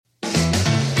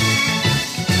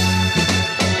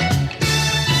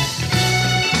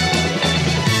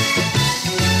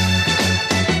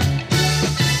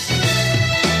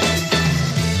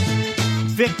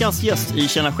Veckans gäst i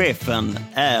Tjena chefen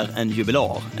är en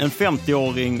jubilar. En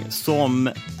 50-åring som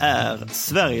är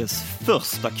Sveriges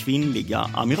första kvinnliga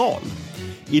amiral.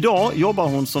 Idag jobbar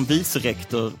hon som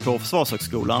vicerektor på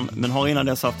Försvarshögskolan men har innan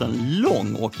dess haft en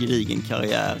lång och gedigen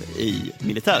karriär i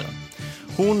militären.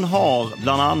 Hon har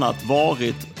bland annat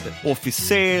varit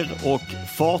officer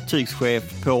och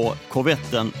fartygschef på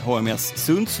korvetten HMS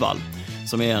Sundsvall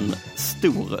som är en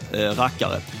stor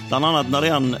rackare. Bland annat när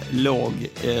den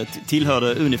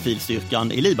tillhörde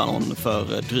Unifil-styrkan i Libanon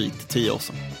för drygt 10 år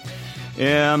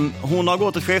sedan. Hon har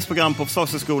gått ett chefsprogram på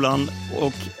Försvarshögskolan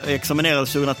och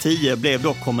examinerades 2010, blev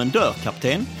då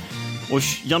kommendörkapten. Och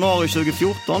januari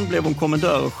 2014 blev hon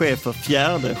kommendör och chef för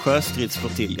 4:e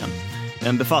sjöstridsflottiljen.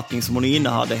 En befattning som hon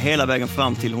innehade hela vägen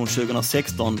fram till hon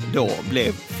 2016 då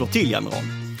blev flottiljamiral.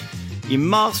 I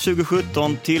mars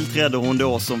 2017 tillträdde hon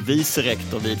då som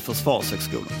vicerektor vid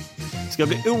Försvarshögskolan. Det ska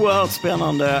bli oerhört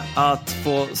spännande att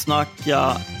få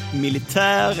snacka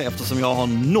militär eftersom jag har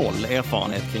 0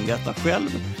 erfarenhet kring detta själv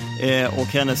och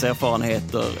hennes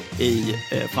erfarenheter i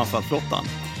framförallt flottan.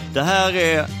 Det här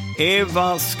är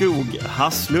Eva Skog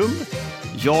Hasslum.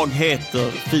 Jag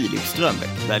heter Filip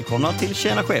Strömbäck. Välkomna till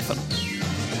Tjena chefen.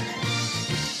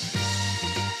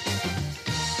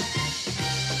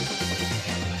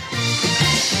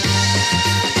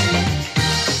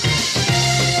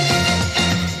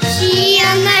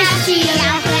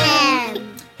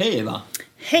 Hej Eva.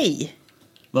 Hej.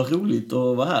 Vad roligt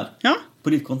att vara här. Ja. På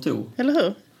ditt kontor. Eller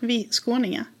hur? Vi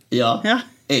skåningar. Ja.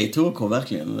 Är Torekov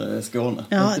verkligen Skåne?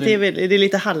 Ja, det är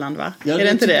lite Halland va? Ja, är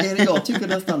det inte det? Jag tycker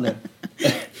nästan det.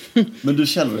 Men du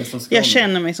känner dig som skåning? Jag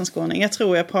känner mig som skåning. Jag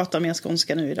tror jag pratar mer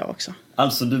skånska nu idag också.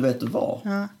 Alltså, du vet du vad?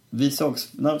 Ja. Vi sågs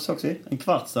en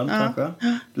kvart sedan kanske.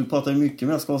 Du pratar ju mycket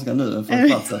mer skånska nu än för en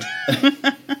kvart sedan.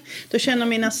 Då känner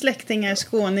mina släktingar i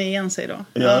Skåne igen sig då.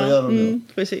 Ja, det gör de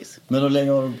precis. Men hur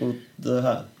länge har du bott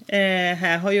här?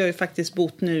 Här har jag ju faktiskt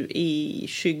bott nu i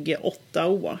 28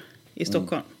 år i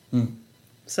Stockholm.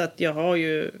 Så att jag har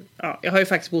ju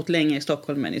faktiskt bott längre i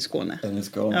Stockholm än i Skåne. Än i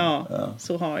Skåne? Ja,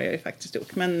 så har jag ju faktiskt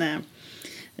gjort. Men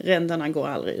ränderna går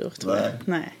aldrig ur, tror jag.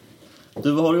 Nej.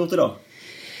 Du, vad har du gjort idag?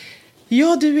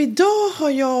 Ja, idag har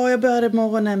jag började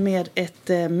morgonen med ett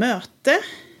möte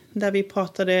där vi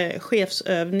pratade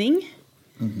chefsövning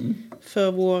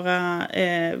för våra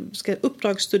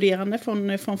uppdragsstuderande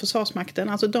från Försvarsmakten.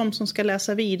 Alltså de som ska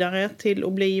läsa vidare till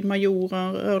att bli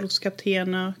majorer,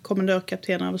 örlogskaptener,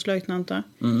 kommendörkaptener, överstelöjtnanter.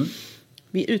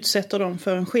 Vi utsätter dem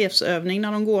för en chefsövning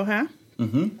när de går här.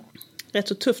 Rätt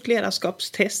så tufft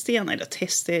ledarskapstest igen, eller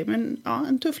test men ja,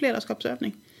 en tuff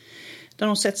ledarskapsövning. Där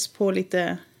de sätts på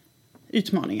lite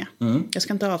utmaningar. Jag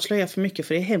ska inte avslöja för mycket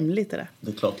för det är hemligt det där.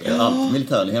 Det är klart, allt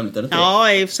militärt är hemligt, är det inte?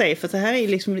 Ja, i och för sig, för det här är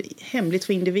liksom hemligt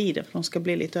för individer för de ska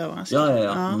bli lite överraskade.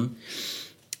 Ja.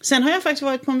 Sen har jag faktiskt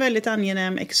varit på en väldigt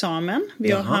angenäm examen.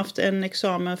 Vi har haft en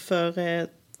examen för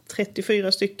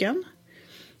 34 stycken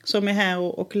som är här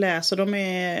och läser. De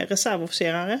är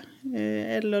reservofficerare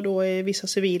eller då är vissa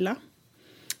civila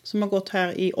som har gått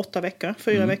här i 8 veckor.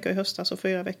 4 veckor i höstas och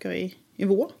 4 veckor i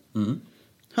vår.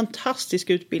 Fantastisk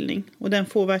utbildning och den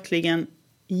får verkligen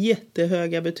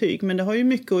jättehöga betyg, men det har ju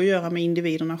mycket att göra med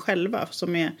individerna själva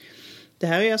det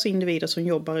här är alltså individer som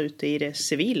jobbar ute i det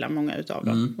civila, många utav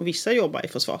dem, och vissa jobbar i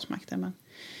Försvarsmakten, men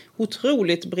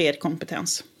otroligt bred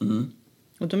kompetens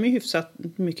och de är hyfsat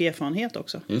mycket erfarenhet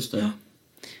också. Just det.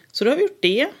 Så då har vi gjort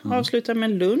det, avslutat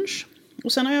med en lunch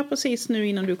och sen har jag precis nu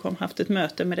innan du kom haft ett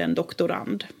möte med en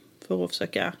doktorand. För att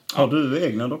försöka, Har du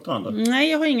egna doktorander?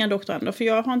 Nej, jag har inga doktorander för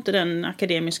jag har inte den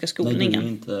akademiska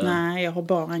skolningen. Nej, jag har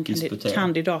bara en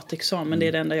kandidatexamen. Det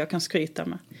är det enda jag kan skryta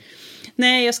med.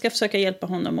 Nej, jag ska försöka hjälpa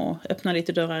honom att öppna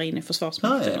lite dörrar in i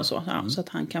Försvarsmakten och så. Ja, så att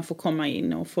han kan få komma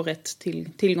in och få rätt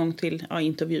tillgång till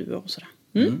intervjuer och sådär.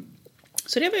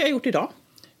 Så det är vad jag har gjort idag.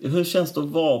 Hur känns det att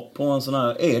vara på en sån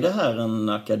här... Är det här en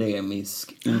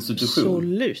akademisk institution?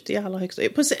 Absolut, i allra högsta.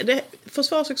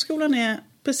 Försvarshögskolan är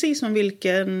precis som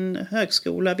vilken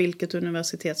högskola, vilket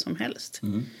universitet som helst.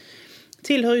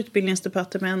 Tillhör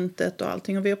utbildningsdepartementet och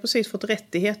allting. Och vi har precis fått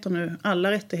rättigheter nu.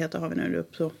 Alla rättigheter har vi nu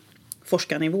upp på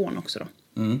forskarnivån också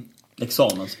då.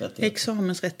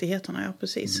 Examensrättigheterna, ja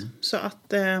precis. Så att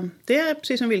det är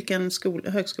precis som vilken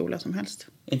högskola som helst.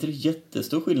 Är inte det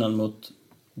jättestor skillnad mot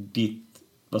ditt,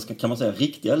 kan man säga,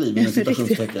 riktiga liv?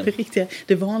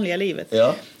 Det vanliga livet.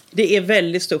 Ja. Det är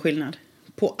väldigt stor skillnad.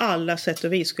 På alla sätt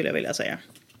och vis skulle jag vilja säga.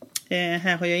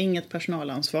 Här har jag inget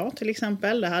personalansvar till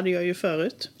exempel. Det hade jag ju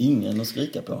förut. Ingen att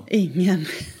skrika på. Ingen.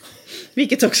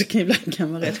 Vilket också ibland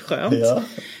kan vara rätt skönt. Ja.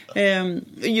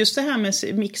 Just det här med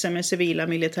mixen med civila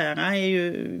militära är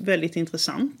ju väldigt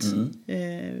intressant.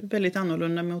 Väldigt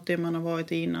annorlunda mot det man har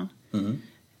varit i innan.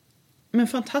 Men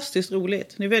fantastiskt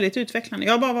roligt. Det är väldigt utvecklande.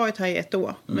 Jag har bara varit här i 1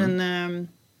 år. Men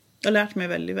jag har lärt mig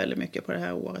väldigt, väldigt mycket på det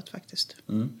här året faktiskt.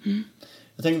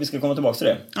 Jag tänker att vi ska komma tillbaka till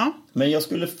det. Ja. Men jag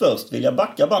skulle först vilja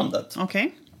backa bandet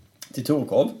till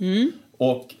Torekov.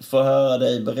 Och få höra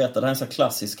dig berätta. Det här är en sån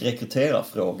klassisk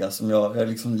rekryterarfråga som jag är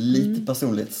liksom lite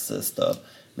personlighetsstöd.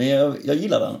 Men jag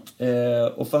gillar den.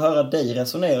 Och få höra dig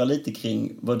resonera lite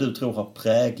kring vad du tror har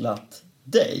präglat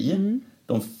dig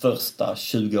de första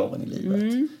 20 åren i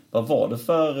livet. Vad var det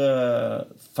för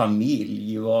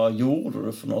familj? Vad gjorde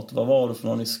du för något? Vad var du för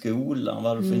någon i skolan?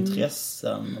 Vad hade du för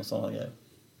intressen och sådana grejer?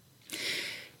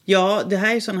 Ja, det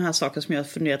här är sådana här saker som jag har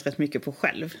funderat rätt mycket på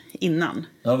själv innan.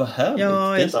 Ja, vad härligt. Det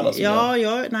är inte alla som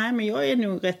gör. Nej, men jag är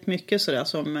nog rätt mycket sådär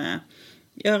som...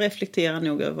 jag reflekterar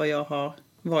nog över vad jag har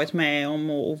varit med om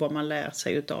och vad man lär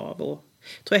sig utav. Och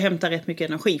jag tror jag hämtar rätt mycket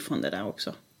energi från det där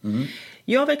också.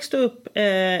 Jag växte upp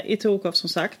i Torekov som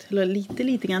sagt. Eller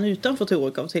lite grann utanför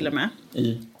Torekov till och med.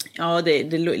 Ja,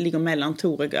 det ligger mellan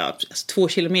Torekov, alltså 2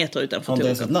 kilometer utanför Torekov.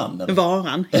 Har det ett namn? Eller?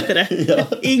 Varan, heter det.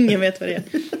 Ja. Ingen vet vad det är.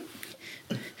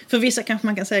 För vissa kanske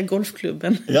man kan säga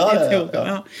golfklubben.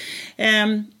 Ja.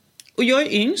 Och jag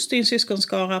är yngst i en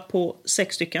syskonskara på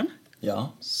 6 stycken.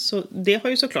 Ja. Så det har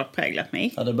ju såklart präglat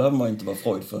mig. Ja, det behöver man inte vara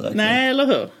Freud för att räkna. Nej, eller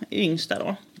hur? Yngsta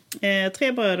då.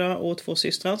 3 bröder och 2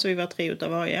 systrar, så vi var 3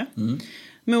 utav varje.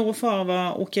 Mor och far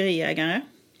var åkeriägare.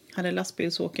 Hade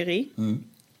lastbilsåkeri.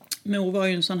 Mor var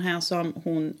ju en sån här som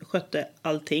hon skötte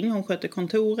allting. Hon skötte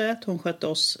kontoret, hon skötte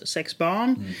oss 6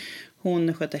 barn.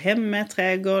 Hon skötte hemmet,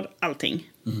 trädgård, allting.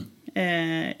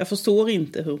 Jag förstår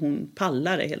inte hur hon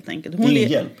pallade helt enkelt.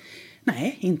 Ingen hjälp?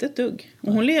 Nej, inte ett dugg.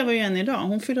 Och hon lever ju än idag.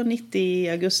 Hon fyller 90 i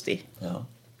augusti. Ja.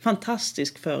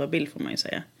 Fantastisk förebild får man ju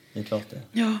säga. Det är klart det.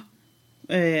 Ja.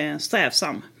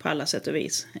 Strävsam på alla sätt och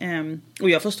vis. Och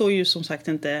jag förstår ju som sagt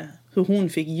inte hur hon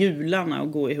fick jularna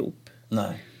att gå ihop.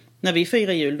 Nej. När vi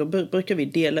firar jul då brukar vi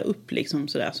dela upp liksom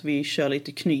sådär. Så vi kör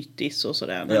lite knytis och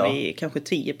sådär. När vi är kanske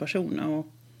 10 personer. Och,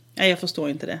 nej, jag förstår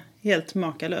inte det. Helt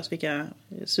makalöst. Vilka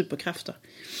superkrafter.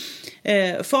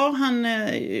 Far han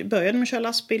började med att köra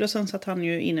lastbil. Och sen satt han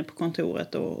ju inne på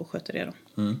kontoret och skötte det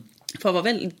då. Far var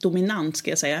väldigt dominant ska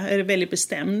jag säga. Är väldigt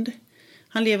bestämd.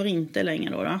 Han lever inte längre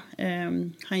då.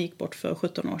 Han gick bort för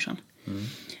 17 år sedan.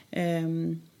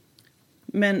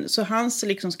 Men så hans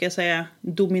liksom ska jag säga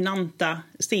dominanta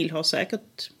stil har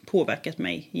säkert påverkat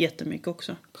mig jättemycket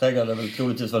också. Präglade väl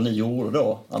troligtvis vad ni gjorde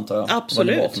då, antar jag?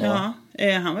 Absolut, ja.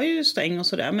 Han var ju sträng och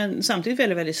sådär, men samtidigt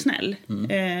väldigt, väldigt snäll.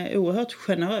 Oerhört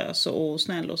generös och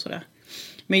snäll och sådär.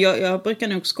 Men jag brukar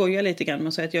nog skoja lite grann med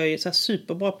att säga att jag är så här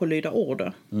superbra på att lyda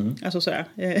order. Alltså sådär.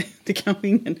 Det är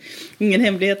kanske ingen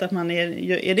hemlighet att man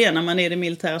är det när man är i det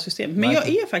militära systemet. Men jag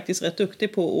är faktiskt rätt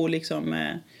duktig på att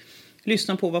liksom,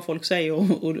 lyssna på vad folk säger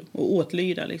och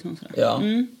åtlyda. Liksom sådär. Ja.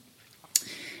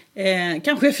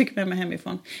 Kanske jag fick med mig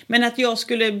hemifrån. Men att jag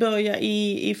skulle börja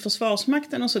i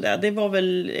Försvarsmakten och sådär, det var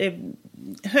väl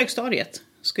högstadiet.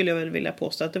 Skulle jag väl vilja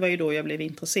påstå att det var ju då jag blev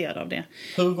intresserad av det.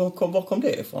 Var kom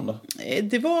det ifrån då?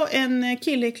 Det var en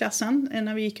kille i klassen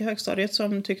när vi gick i högstadiet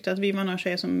som tyckte att vi var några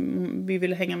tjejer som vi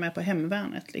ville hänga med på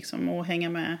hemvärnet liksom, och hänga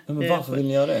med. Men varför ville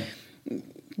ni göra det?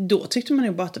 Då tyckte man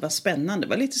ju bara att det var spännande. Det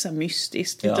var lite så här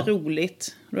mystiskt, lite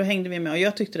roligt. Då hängde vi med och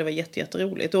jag tyckte det var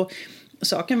jätteroligt. Och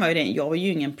saken var ju det, jag var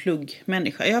ju ingen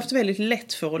pluggmänniska. Jag har haft väldigt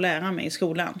lätt för att lära mig i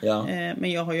skolan. Ja.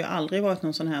 Men jag har ju aldrig varit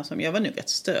någon sån här som... Jag var nu rätt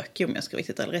stökig om jag ska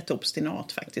riktigt, eller rätt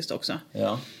obstinat faktiskt också.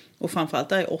 Ja. Och framförallt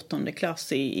där i 8:e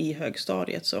klass i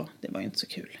högstadiet, så det var ju inte så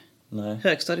kul. Nej.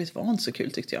 Högstadiet var inte så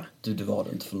kul tyckte jag. Det var det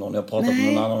inte för någon. Jag har pratat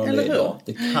med någon annan om det idag.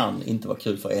 Det kan inte vara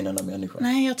kul för en enda människa.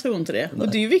 Nej, jag tror inte det. Nej.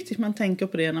 Och det är ju viktigt att man tänker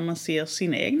på det när man ser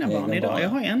sina egna barn idag. Jag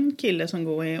har en kille som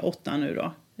går i 8 nu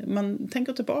då. Man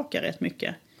tänker tillbaka rätt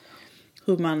mycket.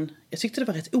 Jag tyckte det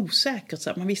var rätt osäkert.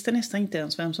 Så man visste nästan inte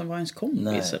ens vem som var ens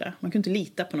kompis. Sådär. Man kunde inte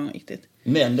lita på någon riktigt.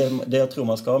 Men det jag tror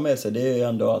man ska ha med sig, det är ju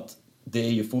ändå att det är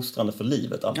ju fostrande för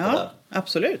livet, allt det där.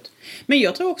 Absolut. Men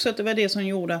jag tror också att det var det som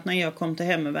gjorde att när jag kom till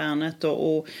hemvärnet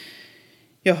och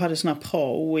jag hade såna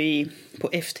prao på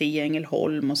F10 i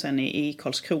Ängelholm och sen i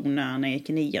Karlskrona när jag gick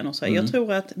i 9:an och så. Jag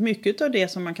tror att mycket av det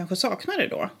som man kanske saknade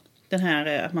då, den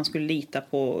här att man skulle lita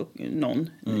på någon.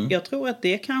 Jag tror att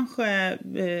det kanske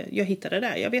jag hittade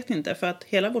där. Jag vet inte, för att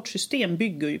hela vårt system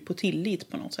bygger ju på tillit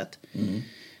på något sätt.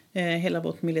 Hela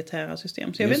vårt militära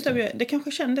system. Så jag vet inte, det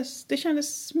kanske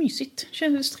kändes mysigt.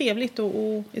 Kändes trevligt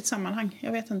och ett sammanhang.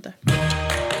 Jag vet inte.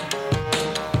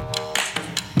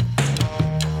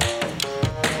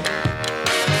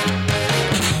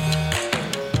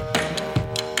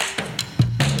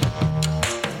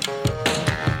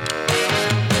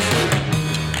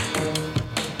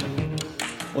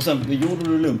 Och sen gjorde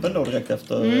du lumpen då direkt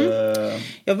efter?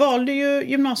 Jag valde ju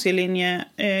gymnasielinje.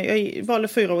 Jag valde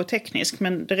 4 år teknisk.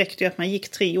 Men det räckte ju att man gick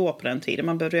 3 år på den tiden.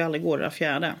 Man behövde ju aldrig gå det där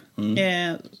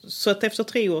 4:e. Så att efter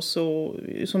 3 år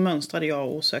så mönstrade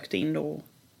jag och sökte in då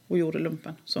och gjorde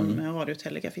lumpen som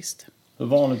radiotelegrafist. Hur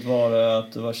vanligt var det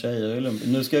att du var tjejer i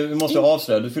lumpen? Vi måste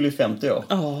avslöja, du fyller ju 50 år.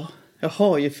 Ja, jag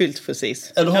har ju fyllt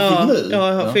precis. Eller har fyllt nu? Ja,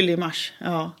 jag har fyllt i mars.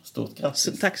 Ja. Stort grattis.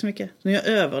 Så, tack så mycket. Nu är jag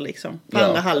över liksom. På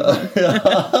andra halvan.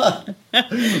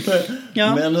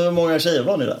 Ja. Men hur många tjejer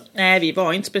var ni där? Nej, vi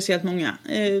var inte speciellt många.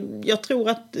 Jag tror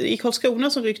att i Karlskrona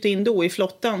som ryckte in då i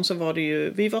flottan så var det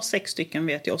ju... Vi var 6 stycken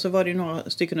vet jag. Och så var det ju några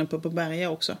stycken uppe på Berga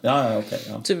också. Ja, okej.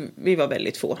 Ja. Så vi var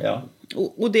väldigt få. Ja.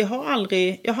 Och jag har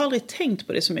aldrig tänkt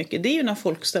på det så mycket. Det är ju när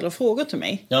folk ställer frågor till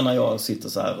mig. Ja, när jag sitter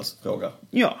så här och frågar.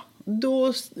 Ja,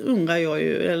 då undrar jag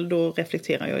ju, eller då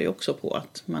reflekterar jag ju också på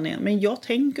att man är... Men jag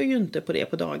tänker ju inte på det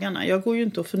på dagarna. Jag går ju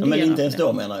inte och funderar. Men inte ens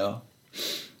då menar jag.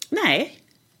 Nej,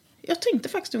 jag tänkte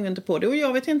faktiskt inte på det. Och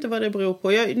jag vet inte vad det beror på.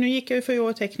 Nu gick jag ju 4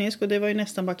 år teknisk och det var ju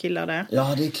nästan bara killar där.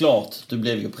 Ja, det är klart. Du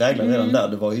blev ju präglad redan där.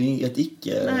 Det var ju ett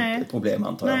icke-problem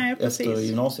antar jag. Nej, efter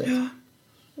gymnasiet. Ja.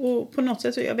 Och på något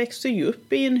sätt, jag växte ju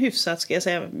upp i en hyfsat, ska jag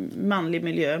säga, manlig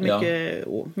miljö. Mycket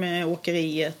med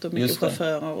åkeriet och mycket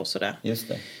chaufförer och sådär. Just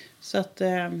det. Så att...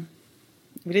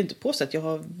 Jag vill inte påstå att jag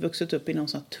har vuxit upp i någon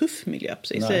sån här tuff miljö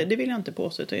precis. Det vill jag inte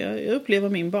påstå. Jag upplever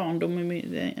min barndom och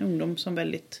min ungdom som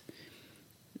väldigt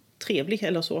trevlig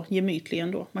eller så, gemytlig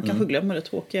ändå. Man kanske glömmer det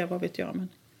tråkiga, vad vet jag.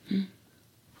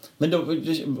 Men då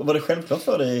var det självklart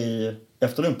för dig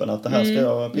efter lumpen att det här ska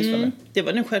jag pyssla med? Det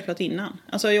var nog självklart innan.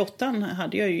 Alltså i 8:an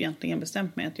hade jag ju egentligen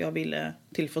bestämt mig att jag ville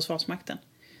till Försvarsmakten.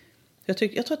 Jag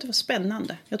tror att det var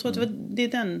spännande. Jag tror att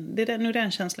det är nog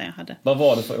den känslan jag hade. Vad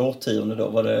var det för årtionde då?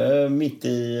 Var det mitt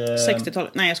i...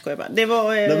 60-talet? Nej, jag skojar bara. Det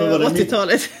var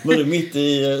 80-talet. Var det mitt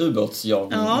i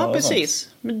ubåtsjagning? Ja, precis.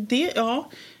 Men det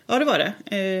var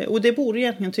det. Och det borde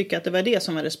egentligen tycka att det var det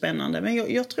som var det spännande.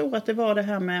 Men jag tror att det var det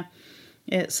här med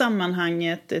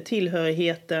sammanhanget,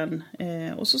 tillhörigheten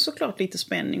och såklart lite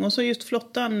spänning. Och så just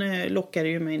flottan lockade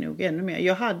ju mig nog ännu mer.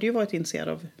 Jag hade ju varit intresserad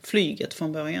av flyget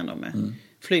från början då med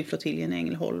flygflottiljen i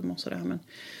Ängelholm och sådär. Men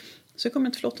så kom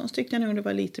jag till flottan så tyckte jag nog det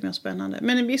var lite mer spännande.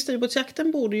 Men visst,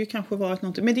 ubåtsjakten borde ju kanske varit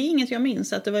någonting. Men det är inget jag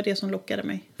minns att det var det som lockade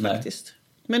mig faktiskt.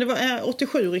 Men det var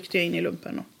 87 ryckte jag in i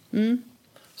lumpen då.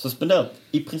 Så spenderat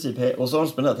i princip, och så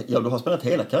har du har spenderat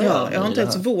hela karriären. Ja, jag har inte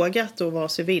ens vågat att vara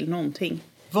civil någonting.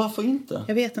 Varför inte?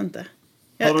 Jag vet inte.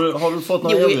 Har du fått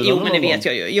några erbjudanden? Jo, men det vet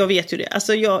jag ju. Jag vet ju det.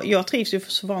 Alltså jag trivs ju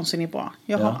så vansinnigt bra.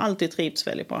 Jag har alltid trivts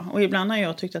väldigt bra. Och ibland har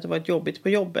jag tyckt att det var jobbigt på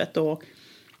jobbet och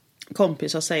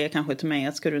kompisar säger kanske till mig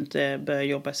att ska du inte börja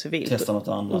jobba civilt. Testa något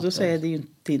annat. Och då säger jag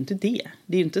det är inte det.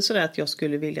 Det är ju inte så att jag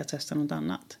skulle vilja testa något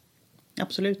annat.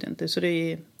 Absolut inte. Så det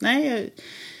är... Nej,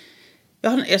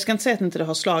 jag ska inte säga att inte det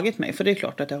har slagit mig, för det är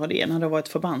klart att det har det. När det har varit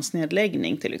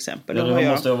förbandsnedläggning till exempel. Och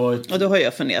då har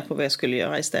jag funderat på vad jag skulle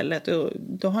göra istället. Och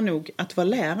då har nog, att vara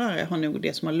lärare har nog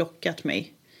det som har lockat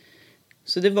mig.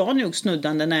 Så det var nog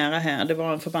snuddande nära här. Det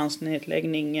var en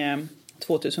förbandsnedläggning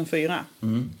 2004.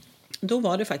 Då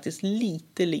var det faktiskt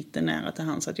lite nära till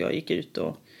hands att jag gick ut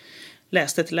och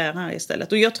läste till lärare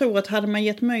istället. Och jag tror att hade man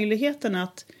gett möjligheten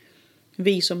att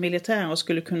vi som militärer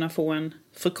skulle kunna få en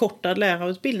förkortad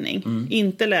lärarutbildning.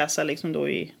 Inte läsa liksom då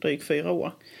i drygt 4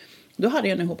 år. Då hade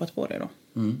jag nog hoppat på det då.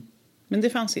 Men det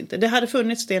fanns inte. Det hade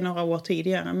funnits det några år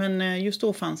tidigare. Men just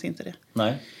då fanns inte det.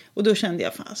 Nej. Och då kände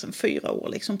jag, 4 år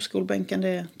liksom på skolbänken.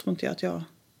 Det tror inte jag att jag...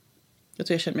 Jag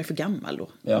tror jag kände mig för gammal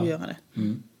då att göra det.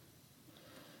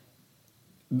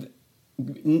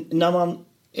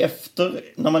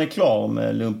 När man är klar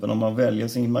med lumpen och man väljer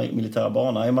sin militära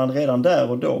bana, är man redan där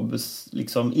och då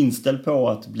liksom inställd på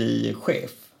att bli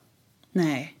chef?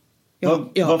 Nej,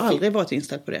 jag har aldrig varit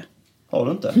inställd på det. Har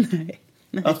du inte?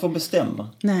 Nej. Att få bestämma?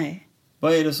 Nej.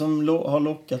 Vad är det som har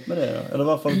lockat med det då? Eller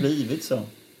varför har det blivit så?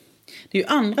 Det är ju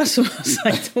andra som har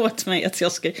sagt åt mig att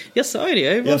jag sa ju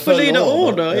det, jag får lyda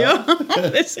order. Ja,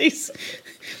 precis.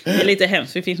 Det är lite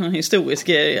hemskt, det finns någon historisk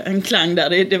en klang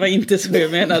där, det var inte så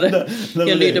jag menade.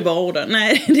 Jag lyder bara order.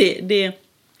 Nej,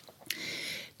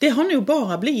 det har nog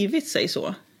bara blivit sig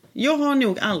så. Jag har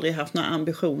nog aldrig haft några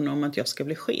ambitioner om att jag ska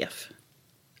bli chef.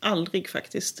 Aldrig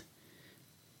faktiskt.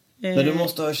 Men du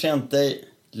måste ha känt dig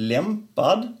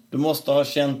lämpad. Du måste ha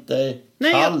känt dig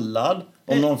kallad.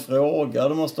 Om någon frågar,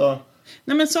 du måste ha...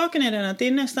 Nej, men saken är den att det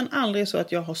är nästan aldrig så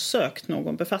att jag har sökt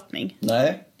någon befattning.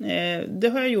 Nej. Det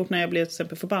har jag gjort när jag blev till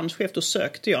exempel förbandschef. Då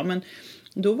sökte jag, men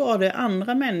då var det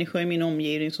andra människor i min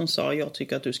omgivning som sa jag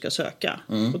tycker att du ska söka.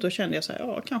 Och då kände jag så här,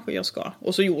 ja kanske jag ska.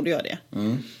 Och så gjorde jag det.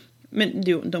 Men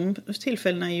de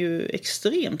tillfällena är ju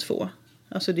extremt få.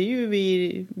 Alltså det är ju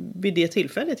vid det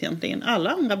tillfället egentligen. Alla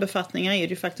andra befattningar är det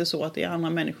ju faktiskt så att det är andra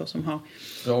människor som har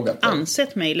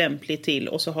ansett mig lämplig till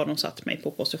och så har de satt mig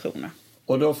på positioner.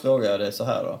 Och då frågar jag dig så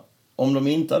här då. Om de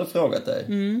inte hade frågat dig,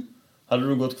 hade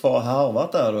du gått kvar och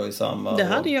harvat där då i samma... Det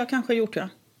hade jag kanske gjort, ja.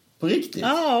 På riktigt?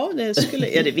 Ja,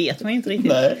 det vet man inte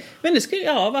riktigt. Nej. Men det skulle,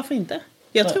 varför inte?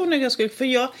 Jag tror nog jag skulle, för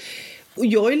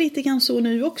jag är lite grann så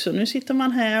nu också. Nu sitter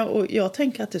man här och jag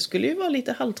tänker att det skulle ju vara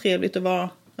lite halvtrevligt att vara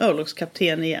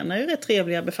örlogskapten igen. Det är ju rätt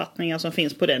trevliga befattningar som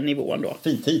finns på den nivån då.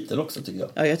 Fin titel också tycker jag.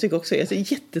 Ja, jag tycker också. Det är en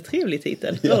jättetrevlig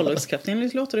titel. Ja. Örlogskapten,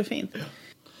 det låter det fint.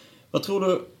 Vad tror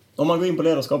du, om man går in på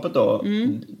ledarskapet då,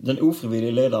 den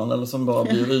ofrivilliga ledaren eller som bara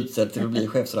blir utsedd till att bli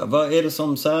chef sådär. Vad är det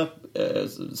som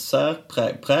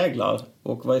präglar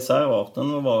och vad är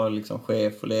särarten att vara liksom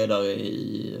chef och ledare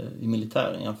i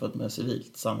militären jämfört med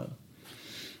civilt samhälle?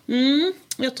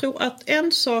 Jag tror att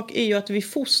en sak är ju att vi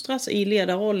fostras i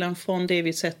ledarrollen från det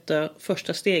vi sätter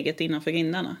första steget innanför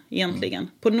grindarna egentligen.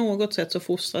 På något sätt så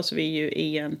fostras vi ju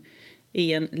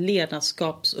i en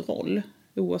ledarskapsroll.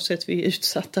 Oavsett vi är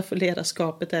utsatta för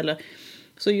ledarskapet eller...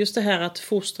 Så just det här att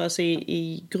fostras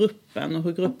i gruppen och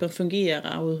hur gruppen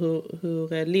fungerar och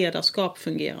hur ledarskap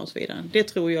fungerar och så vidare. Det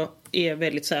tror jag är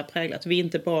väldigt särpräglat. Vi är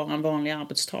inte bara en vanlig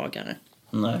arbetstagare.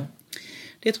 Nej.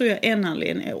 Det tror jag är en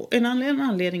anledning. En annan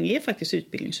anledning är faktiskt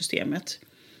utbildningssystemet.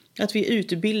 Att vi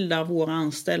utbildar våra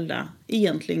anställda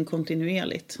egentligen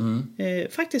kontinuerligt.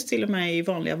 Faktiskt till och med i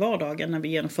vanliga vardagar när vi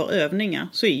genomför övningar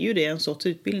så är ju det en sorts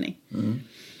utbildning.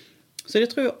 Så det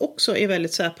tror jag också är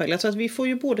väldigt särpräglat. Så att vi får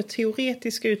ju både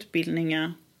teoretiska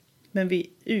utbildningar men vi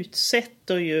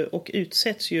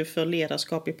utsätts ju för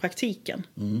ledarskap i praktiken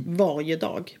varje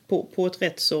dag på ett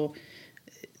rätt så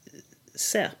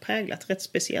särpräglat, rätt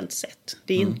speciellt sätt.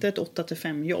 Det är inte ett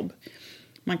 8-5 jobb.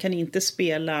 Man kan inte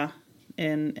spela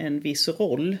en viss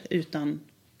roll utan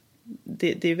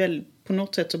det är väl, på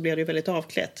något sätt så blir det väldigt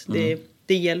avklätt.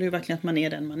 Det gäller ju verkligen att man är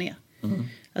den man är.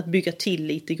 Att bygga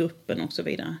tillit i gruppen och så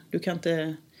vidare.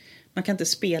 Man kan inte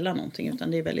spela någonting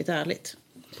utan det är väldigt ärligt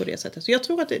på det sättet. Så jag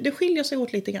tror att det skiljer sig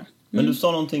åt lite grann. Men du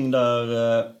sa någonting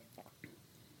där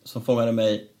som fångade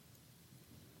mig.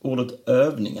 Ordet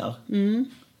övningar.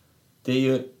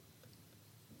 Det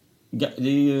är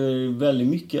ju väldigt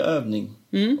mycket övning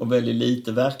och väldigt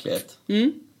lite verklighet.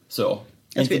 Så.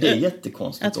 Är inte det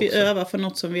jättekonstigt att vi också? övar för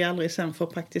något som vi aldrig sen får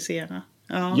praktisera.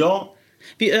 Ja.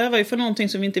 Vi övar ju för någonting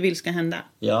som vi inte vill ska hända.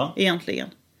 Ja. Egentligen.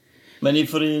 Men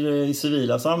i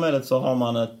civila samhället så har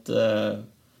man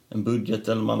en budget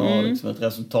eller man har liksom ett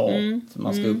resultat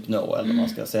man ska uppnå eller man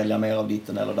ska sälja mer av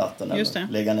ditten eller datten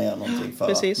eller lägga ner någonting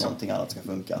för att någonting annat ska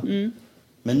funka.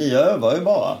 Men ni övar ju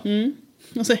bara.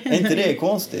 Är inte det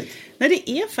konstigt? Nej,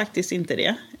 det är faktiskt inte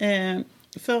det.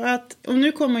 För att, och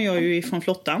nu kommer jag ju ifrån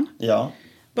flottan. Ja.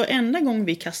 Varenda gång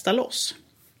vi kastar loss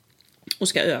och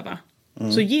ska öva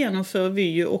så genomför vi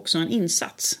ju också en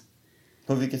insats.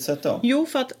 På vilket sätt då? Jo,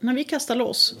 för att när vi kastar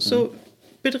loss så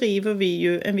bedriver vi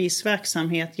ju en viss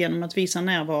verksamhet genom att visa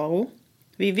närvaro.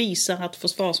 Vi visar att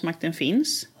Försvarsmakten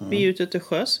finns. Vi är ute till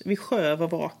sjöss. Vi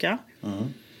sjöövervakar.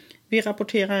 Vi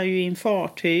rapporterar ju in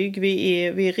fartyg. Vi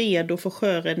är redo för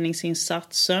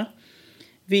sjöräddningsinsatser.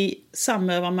 Vi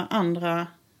samövar med andra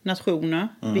nationer.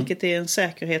 Vilket är en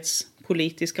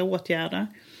säkerhetspolitiska åtgärder.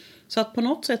 Så att på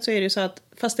något sätt så är det så att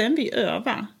fastän vi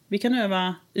övar. Vi kan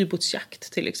öva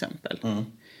ubåtsjakt till exempel.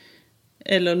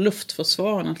 Eller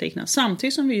luftförsvar och något liknande.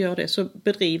 Samtidigt som vi gör det så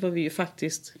bedriver vi ju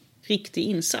faktiskt riktig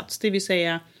insats. Det vill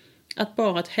säga att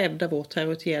bara att hävda vår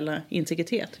territoriella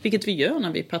integritet. Vilket vi gör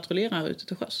när vi patrullerar ute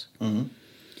till sjöss.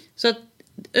 Så att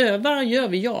övar gör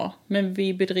vi men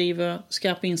vi bedriver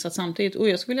skarp insats samtidigt. Och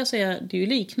jag skulle vilja säga det är ju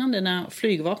liknande när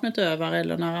flygvapnet övar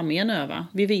eller när armén övar.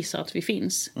 Vi visar att vi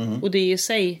finns. Och det i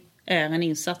sig är en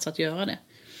insats att göra det.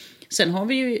 Sen har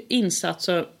vi ju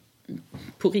insatser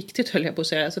på riktigt höll jag på att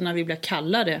säga. Alltså när vi blir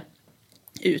kallade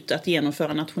ut att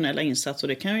genomföra nationella insatser.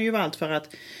 Det kan ju vara allt för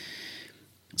att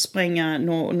spränga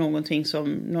någonting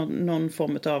som någon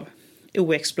form av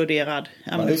oexploderad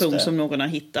ammunition som någon har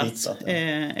hittat.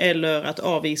 Eller att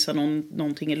avvisa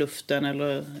någonting i luften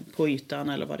eller på ytan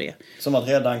eller vad det är. Som att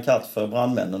rädda en katt för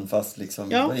brandmännen fast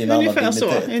liksom i en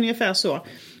ungefär så.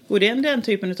 Och det är den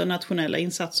typen av nationella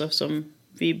insatser som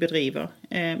vi bedriver.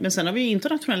 Men sen har vi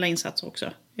internationella insatser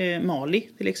också. Mali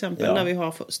till exempel där vi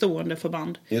har stående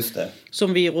förband. Just det.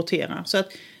 Som vi roterar. Så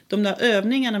att de där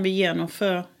övningarna vi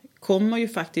genomför kommer ju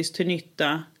faktiskt till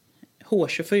nytta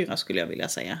H24 skulle jag vilja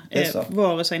säga.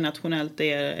 Vare sig nationellt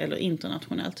eller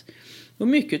internationellt. Och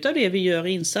mycket av det vi gör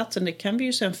i insatsen det kan vi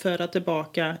ju sen föra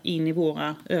tillbaka in i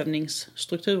våra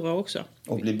övningsstrukturer också.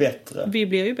 Och bli bättre. Vi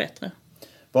blir ju bättre.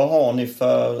 Vad har ni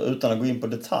för, utan att gå in på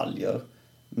detaljer,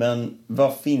 Men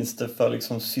vad finns det för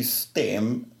liksom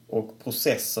system och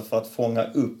processer för att fånga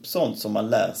upp sånt som man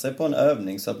lär sig på en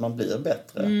övning så att man blir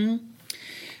bättre?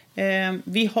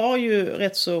 Vi har ju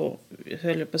rätt så,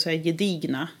 höll jag på att säga,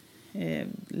 gedigna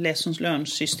lessons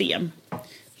learn-system.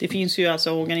 Det finns ju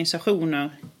alltså organisationer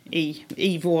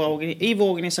i vår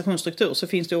organisationsstruktur, så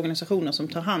finns det organisationer som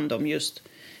tar hand om just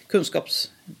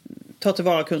tar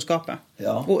tillvara kunskaper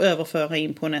och överföra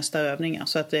in på nästa övningar.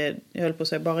 Så att jag höll på att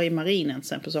säga, bara i marinen till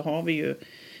exempel så har vi ju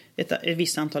ett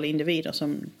visst antal individer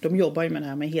som de jobbar ju med det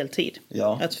här med heltid.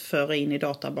 Att föra in i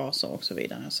databaser och så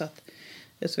vidare. Så att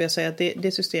jag skulle säga att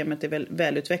det systemet är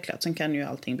väl utvecklat. Sen kan ju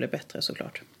allting bli bättre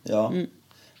såklart. Ja.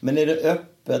 Men är det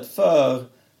öppet för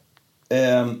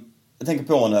jag tänker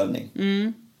på en övning.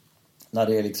 När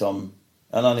det är liksom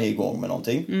när ni är igång med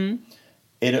någonting.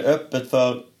 Är det öppet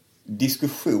för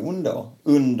diskussion då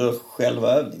under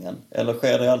själva övningen? Eller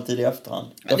sker det alltid i efterhand?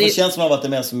 Det känns som att det är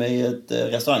mer som i ett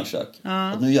restaurangkök.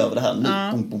 Att nu gör vi det här.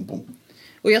 Nu, bom, bom, bom.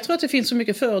 Och jag tror att det finns så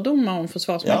mycket fördomar om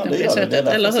Försvarsmakten på det sättet.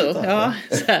 Det eller hur? Ja,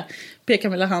 så här, pekar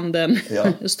med handen,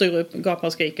 styr upp, gapar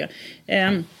och skriker.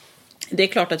 Det är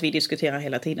klart att vi diskuterar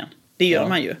hela tiden. Det gör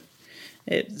man ju.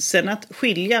 Sen att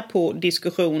skilja på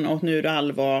diskussion och nu är det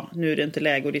allvar, nu är det inte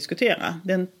läge att diskutera.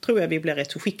 Den tror jag vi blir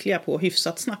rätt så skickliga på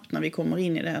hyfsat snabbt när vi kommer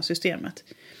in i det här systemet.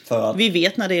 Vi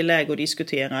vet när det är läge att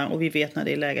diskutera och vi vet när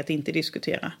det är läge att inte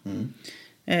diskutera.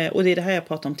 Och det är det här jag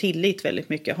pratar om tillit väldigt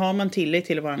mycket. Har man tillit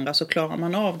till varandra så klarar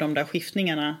man av de där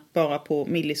skiftningarna bara på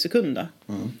millisekunder.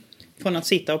 Från att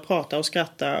sitta och prata och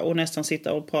skratta och nästan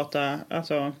sitta och prata,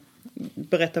 alltså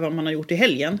berätta vad man har gjort i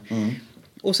helgen.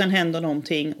 Och sen händer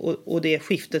någonting och det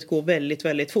skiftet går väldigt,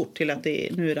 väldigt fort till att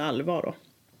nu är det allvar då.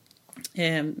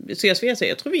 Så jag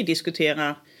tror vi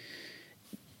diskuterar,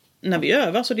 när vi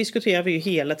övar så diskuterar vi ju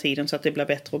hela tiden så att det blir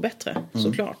bättre och bättre,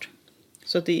 såklart.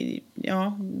 Så att det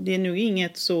är nog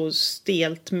inget så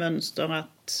stelt mönster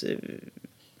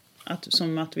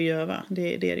som att vi övar.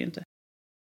 Det är det ju inte.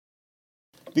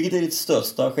 Vilket är ditt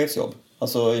största chefsjobb?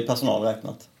 Alltså i personal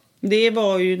räknat? Det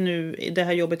var ju nu det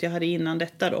här jobbet jag hade innan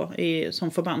detta då,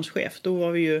 som förbandschef. Då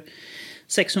var vi ju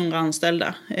 600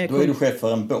 anställda. Då är du chef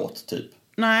för en båt typ?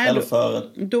 Nej,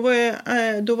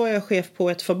 Eller då var jag chef på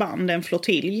ett förband, en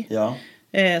flottilj. Ja.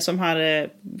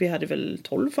 Vi hade väl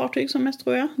 12 fartyg som mest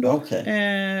tror jag. Då.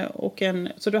 Okay.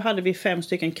 Så då hade vi 5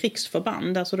 stycken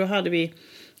krigsförband. Alltså då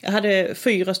jag hade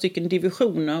 4 stycken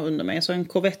divisioner under mig. Så en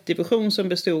korvettdivision som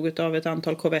bestod av ett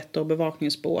antal korvetter och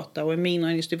bevakningsbåtar. Och en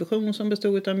minröjningsdivision som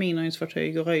bestod av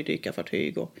minröjningsfartyg och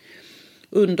röjdykarfartyg. Och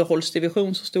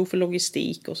underhållsdivision som stod för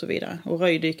logistik och så vidare. Och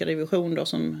röjdykardivision då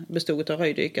som bestod av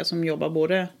röjdykare som jobbar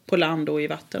både på land och i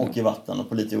vatten. Och i vatten och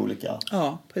på lite olika.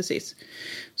 Ja, precis.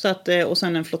 Så att, och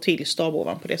sen en flottiljstab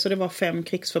ovanpå det. Så det var 5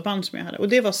 krigsförband som jag hade. Och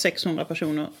det var 600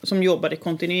 personer som jobbade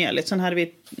kontinuerligt. Sen hade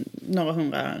vi några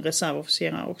hundra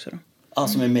reservofficerare också då.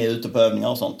 Som är med ute på övningar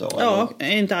och sånt då? Ja,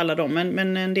 eller? Inte alla dem.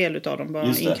 Men en del av dem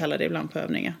var inkallade ibland på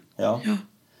övningar. Ja.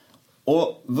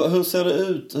 Och hur ser det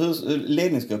ut?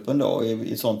 Ledningsgruppen då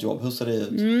i sånt jobb, hur ser det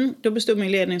ut? Då bestod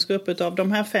min ledningsgrupp av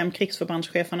de här 5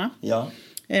 krigsförbandscheferna. Ja.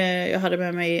 Jag hade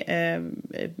med mig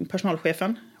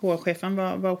personalchefen, HR-chefen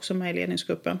var också med i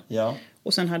ledningsgruppen. Ja.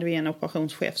 Och sen hade vi en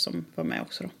operationschef som var med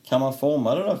också då. Kan man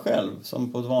forma det där själv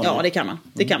som på ett vanligt? Ja, det kan man.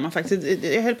 Det kan man faktiskt.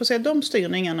 Jag höll på att säga att de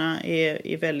styrningarna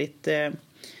är väldigt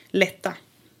lätta.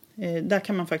 Där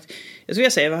kan man faktiskt, jag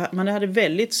skulle säga man hade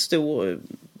väldigt stor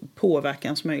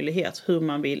påverkansmöjlighet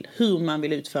hur man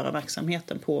vill utföra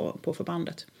verksamheten på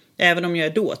förbandet. Även om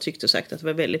jag då tyckte säkert att det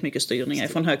var väldigt mycket styrningar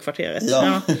från högkvarteret.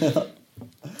 Ja.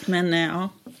 Men ja.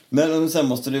 Men sen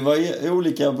måste det vara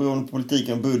olika beroende på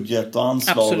politiken, budget och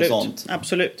ansvar och sånt.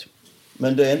 Absolut.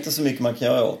 Men det är inte så mycket man kan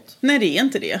göra åt. Nej, det är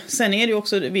inte det. Sen är det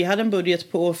också, vi hade en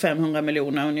budget på 500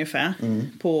 miljoner ungefär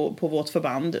på vårt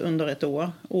förband under ett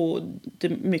år. Och det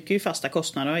är mycket fasta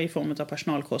kostnader i form av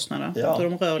personalkostnader. Ja. Så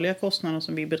de rörliga kostnaderna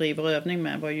som vi bedriver övning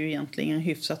med var ju egentligen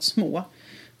hyfsat små.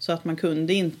 Så att man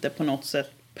kunde inte på något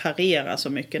sätt parera så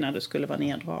mycket när det skulle vara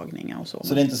neddragningar och så.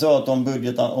 Så det är inte så att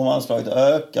om anslaget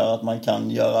ökar att man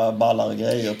kan göra ballare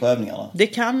grejer på övningarna? Det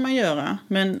kan man göra,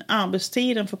 men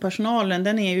arbetstiden för personalen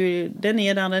den är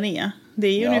där den är.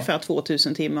 Det är ungefär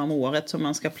 2000 timmar om året som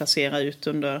man ska placera ut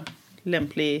under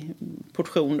lämplig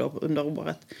portion då under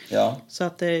året. Ja. Så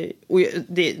att, och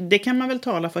det kan man väl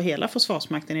tala för hela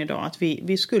Försvarsmakten idag att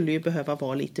vi skulle ju behöva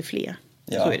vara lite fler.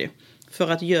 Ja. Så är det. För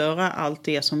att göra allt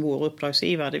det som vår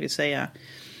uppdragsgivare, det vill säga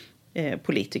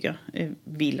politiker,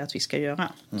 vill att vi ska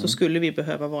göra. Så skulle vi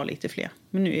behöva vara lite fler.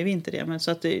 Men nu är vi inte det. Men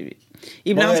så att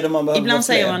ibland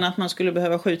säger man att man skulle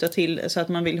behöva skjuta till så att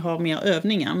man vill ha mer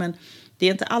övningar. Men det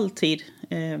är inte alltid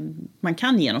man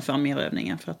kan genomföra mer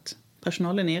övningar för att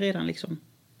personalen är redan liksom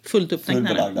fullt upptänkt.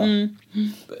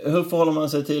 Hur förhåller man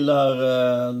sig till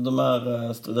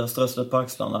det strösslet på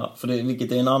axlarna? För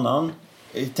vilket är en annan,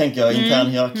 tänker jag, intern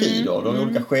hierarki då. Du har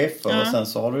olika chefer och sen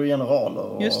så har du generaler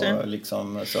och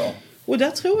liksom så. Och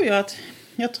där tror jag att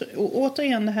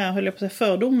återigen det här, höll jag på att säga,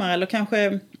 fördomar eller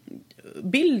kanske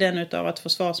bilden utav att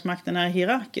Försvarsmakten är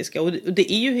hierarkiska. Och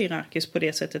det är ju hierarkiskt på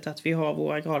det sättet att vi har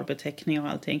våra gradbeteckningar och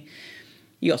allting.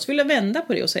 Jag skulle vända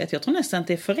på det och säga att jag tror nästan att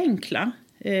det förenklar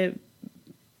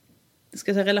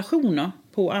relationer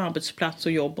på arbetsplats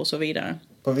och jobb och så vidare.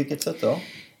 På vilket sätt då?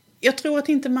 Jag tror att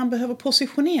inte man behöver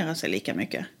positionera sig lika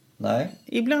mycket. Nej.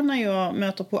 Ibland när jag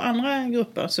möter på andra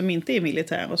grupper som inte är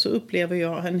militärer så upplever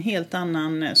jag en helt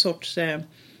annan sorts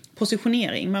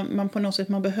positionering. Man på något sätt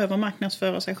man behöver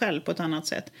marknadsföra sig själv på ett annat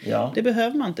sätt. Ja. Det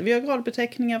behöver man inte. Vi har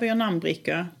gradbeteckningar, vi har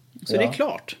namnbrickor. Så det är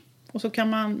klart. Och så kan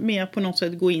man mer på något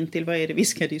sätt gå in till vad är det vi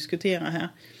ska diskutera här.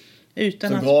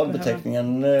 Utan så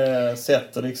gradbeteckningen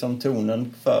sätter liksom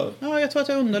tonen för... Ja, jag tror att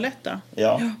det underlättar.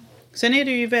 Ja. Sen är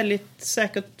det ju väldigt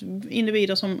säkert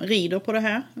individer som rider på det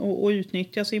här och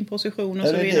utnyttjar sin position och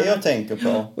så vidare. Det är det jag tänker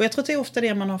på. Och jag tror att det är ofta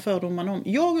det man har fördomar om.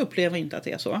 Jag upplever inte att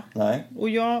det är så. Nej. Och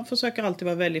jag försöker alltid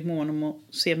vara väldigt mån om att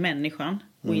se människan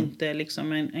och inte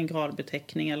liksom en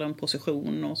gradbeteckning eller en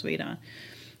position och så vidare.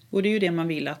 Och det är ju det man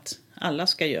vill att alla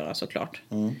ska göra såklart.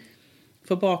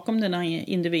 För bakom den här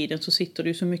individen så sitter det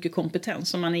ju så mycket kompetens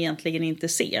som man egentligen inte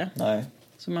ser. Nej.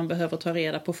 Som man behöver ta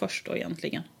reda på först då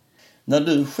egentligen. När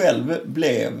du själv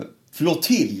blev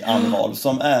flottiljamiral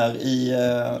som är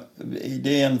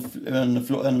det är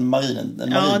en marin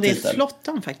Ja, det är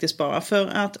flottan faktiskt bara. För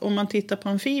att om man tittar på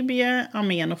amfibie,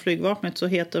 armén och flygvapnet så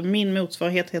heter min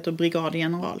motsvarighet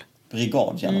brigadgeneral.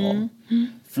 Brigadgeneral.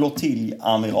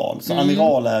 Flottiljamiral. Så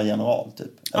amiral är general typ?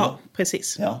 Eller? Ja,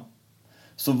 precis. Ja.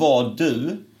 Så var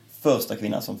du första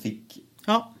kvinnan som fick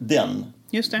den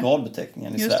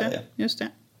gradbeteckningen i Sverige? Just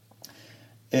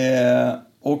det.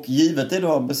 Och givet det du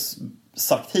har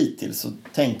sagt hittills så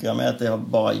tänker jag mig att det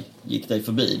bara gick dig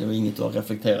förbi. Det var inget du har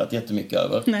reflekterat jättemycket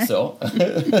över. Nej. Så.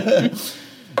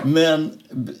 Men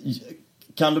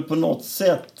kan du på något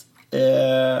sätt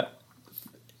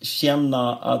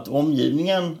känna att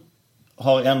omgivningen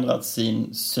har ändrat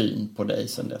sin syn på dig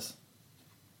sedan dess?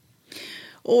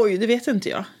 Oj, det vet inte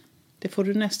jag. Det får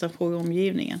du nästan fråga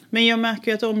omgivningen. Men jag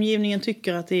märker ju att omgivningen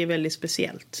tycker att det är väldigt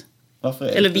speciellt. Varför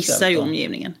är det eller speciellt, vissa i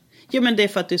omgivningen. Jo, men det är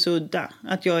för att det är så udda.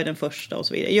 Att jag är den första och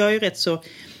så vidare. Jag är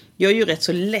ju rätt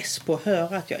så less på att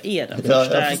höra att jag är den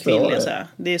första kvinnliga. Det. Så här.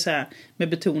 Det är så här med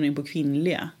betoning på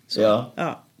kvinnliga. Så,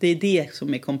 ja, det är det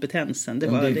som är kompetensen. Det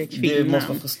är kvinnan.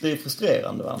 Det är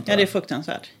frustrerande, va? Ja, det är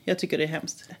fruktansvärt. Jag tycker det är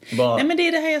hemskt. Nej, men det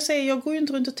är det här jag säger. Jag går ju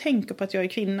inte runt och tänker på att jag är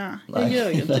kvinna. Nej. Jag gör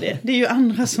ju inte det. Det är ju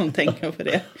andra som tänker på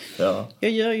det. Ja.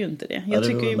 Jag gör ju inte det. Jag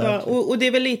tycker ju bara, och det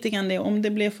är väl lite grann det. Om det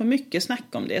blir för mycket snack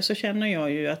om det så känner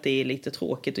jag ju att det är lite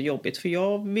tråkigt och jobbigt. För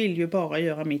jag vill ju bara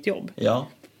göra mitt jobb. Ja.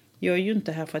 Jag är ju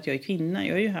inte här för att jag är kvinna.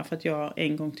 Jag är ju här för att jag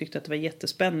en gång tyckte att det var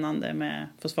jättespännande med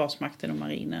Försvarsmakten och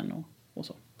marinen och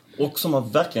så. Och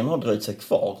som verkligen har dröjt sig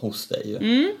kvar hos dig.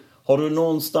 Har du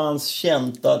någonstans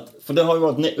känt att... För det har ju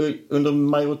varit under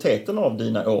majoriteten av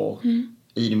dina år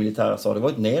i det militära så har det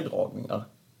varit neddragningar.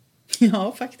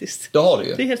 Ja, faktiskt. Det har du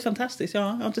ju. Det är helt fantastiskt. Ja, jag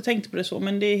har inte tänkt på det så,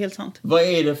 men det är helt sant. Vad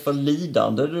är det för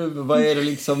lidande? Vad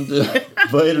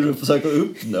är det du försöker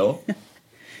uppnå?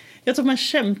 Jag tror man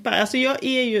kämpar. Alltså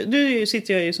nu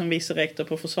sitter jag ju som vice rektor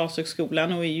på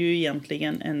Försvarshögskolan och är ju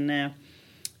egentligen en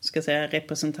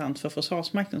representant för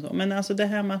Försvarsmakten. Så. Men alltså det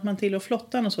här med att man tillhör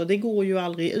flottan och så, det går ju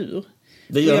aldrig ur.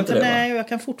 Det gör inte det, va? Nej, jag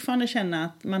kan fortfarande känna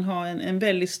att man har en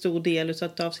väldigt stor del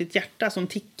av sitt hjärta som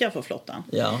tickar för flottan.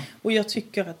 Ja. Och jag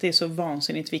tycker att det är så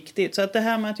vansinnigt viktigt. Så att det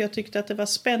här med att jag tyckte att det var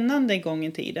spännande en gång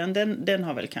i tiden, den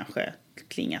har väl kanske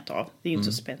klingat av. Det är ju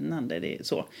inte så spännande, det är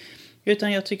så.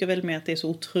 Utan jag tycker väl med att det är så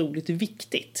otroligt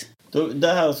viktigt. Det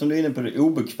här som du är inne på, det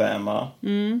obekväma,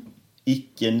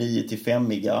 icke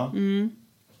 9-5-iga.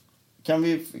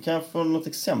 Kan jag få något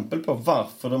exempel på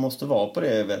varför det måste vara på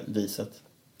det viset?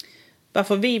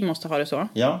 Varför vi måste ha det så?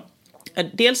 Ja.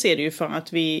 Dels är det ju för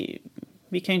att vi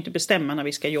kan ju inte bestämma när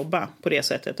vi ska jobba på det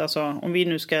sättet. Alltså om vi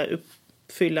nu ska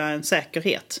uppfylla en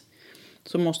säkerhet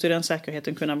så måste den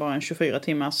säkerheten kunna vara en 24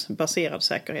 timmars baserad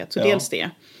säkerhet. Så dels det.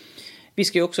 Vi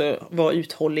ska ju också vara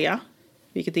uthålliga,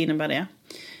 vilket innebär det.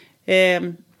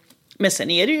 Men sen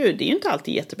är det ju inte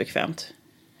alltid jättebekvämt.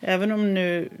 Även om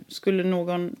nu skulle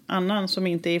någon annan som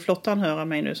inte är i flottan höra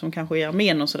mig nu, som kanske är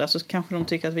armén och sådär, så kanske de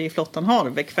tycker att vi i flottan har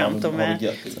det bekvämt och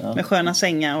med sköna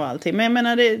sängar och allting. Men jag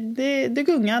menar, det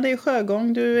gungar, det är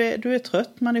sjögång, du är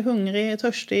trött, man är hungrig,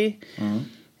 törstig.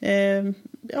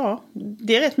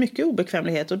 Det är rätt mycket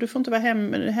obekvämlighet och du får inte vara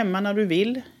hemma när du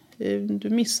vill. Du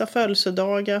missar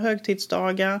födelsedagar,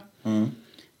 högtidsdagar.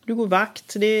 Du går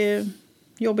vakt, det är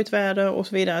jobbigt väder och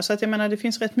så vidare. Så att jag menar, det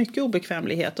finns rätt mycket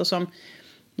obekvämligheter som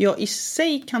jag i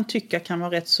sig kan tycka kan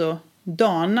vara rätt så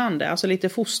danande. Alltså lite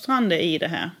fostrande i det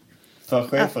här. För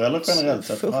chefer eller generellt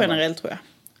sett? För generellt tror jag.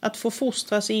 Att få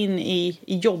fostras in i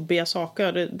jobbiga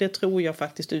saker, det tror jag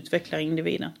faktiskt utvecklar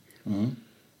individen.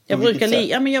 Jag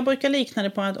brukar likna det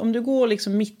på att om du går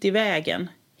liksom mitt i vägen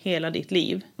hela ditt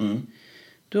liv.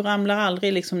 Du ramlar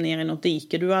aldrig liksom ner i något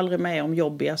dike. Du är aldrig med om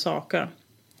jobbiga saker.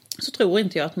 Så tror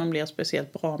inte jag att man blir en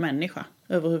speciellt bra människa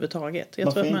överhuvudtaget.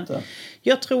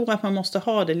 Jag tror att man måste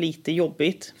ha det lite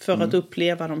jobbigt för att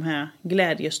uppleva de här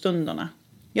glädjestunderna.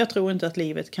 Jag tror inte att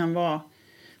livet kan vara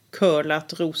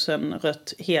curlat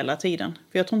rosenrött hela tiden.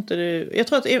 För jag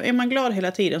tror att är man glad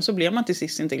hela tiden så blir man till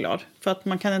sist inte glad. För att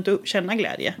man kan inte känna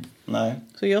glädje. Nej.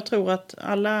 Så jag tror att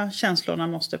alla känslorna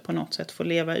måste på något sätt få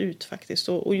leva ut faktiskt.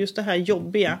 Och just det här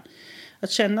jobbiga,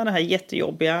 att känna det här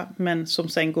jättejobbiga men som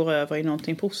sen går över i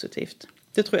någonting positivt.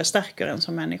 Det tror jag stärker en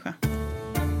som människa.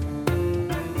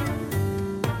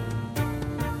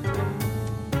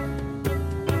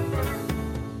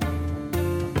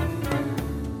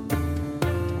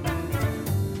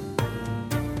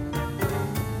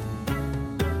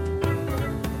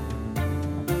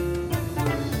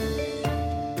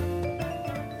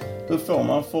 Hur får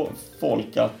man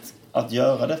folk att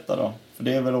göra detta då? För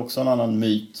det är väl också en annan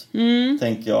myt,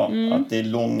 tänker jag. Att det är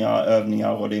långa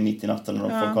övningar och det är mitt i natten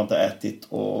och folk har inte ätit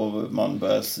och man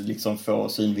börjar liksom få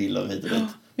synvillor hit och dit.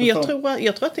 Men jag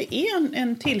tror att det är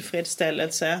en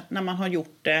tillfredsställelse när man har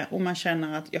gjort det och man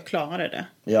känner att jag klarade det.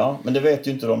 Ja, men det vet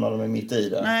ju inte de när de är mitt i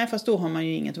det. Nej, fast då har man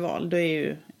ju inget val. Då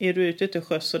är du ute till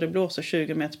sjöss och det blåser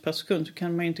 20 meter per sekund så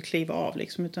kan man ju inte kliva av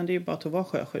liksom. Utan det är ju bara att vara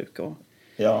sjösjuk och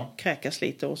kräkas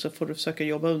lite och så får du försöka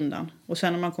jobba undan. Och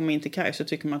sen när man kommer in till kaj så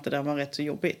tycker man att det där var rätt så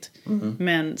jobbigt.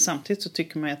 Men samtidigt så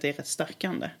tycker man att det är rätt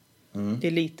stärkande. Det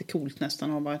är lite coolt nästan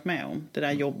att ha varit med om det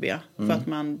där jobbiga. För att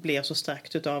man blir så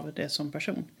stärkt av det som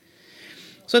person.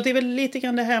 Så det är väl lite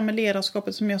grann det här med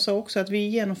ledarskapet som jag sa också. Att vi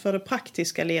genomför det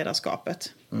praktiska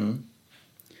ledarskapet.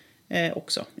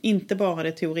 Också. Inte bara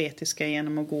det teoretiska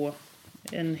genom att gå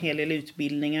en hel del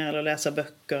utbildningar eller läsa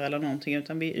böcker eller någonting.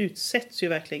 Utan vi utsätts ju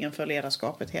verkligen för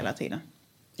ledarskapet hela tiden.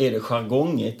 Är det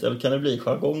jargongigt eller kan det bli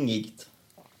jargongigt?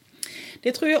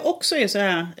 Det tror jag också är så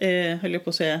här, höll jag på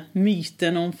att säga,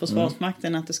 myten om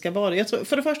Försvarsmakten att det ska vara det.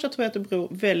 För det första tror jag att det beror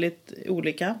väldigt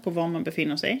olika på var man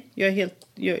befinner sig.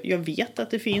 Jag vet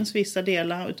att det finns vissa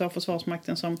delar av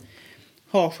Försvarsmakten som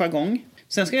har jargong.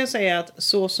 Sen ska jag säga att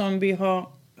så som vi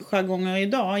har jargonger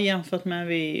idag jämfört med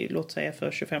låt säga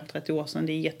för 25-30 år sedan,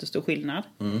 det är jättestor skillnad.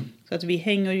 Så att vi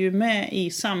hänger ju med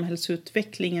i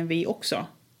samhällsutvecklingen vi också.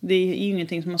 Det är ju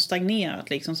ingenting som har stagnerat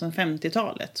liksom sedan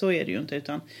 50-talet, så är det ju inte,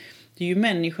 utan det är ju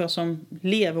människor som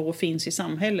lever och finns i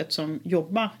samhället som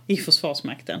jobbar i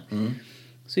Försvarsmakten.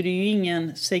 Så det är ju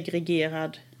ingen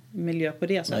segregerad miljö på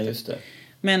det sättet. Nej, just det.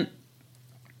 Men,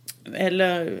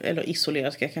 eller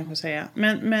isolerad ska jag kanske säga.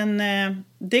 Men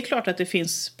det är klart att det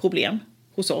finns problem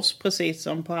hos oss, precis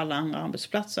som på alla andra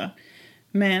arbetsplatser.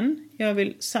 Men jag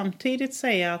vill samtidigt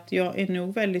säga att jag är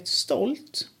nog väldigt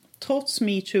stolt, trots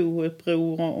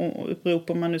MeToo-uppror och upprop,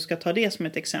 om man nu ska ta det som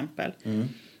ett exempel.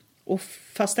 Och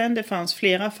fastän det fanns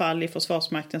flera fall i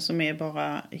Försvarsmakten som är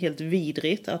bara helt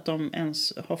vidrigt att de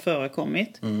ens har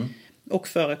förekommit och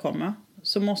förekommer,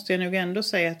 så måste jag nog ändå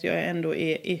säga att jag ändå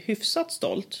är hyfsat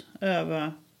stolt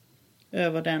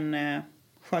över den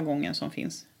jargongen som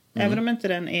finns. Även om inte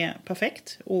den är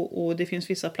perfekt och det finns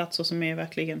vissa platser som är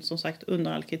verkligen som sagt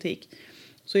under all kritik,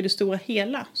 så i det stora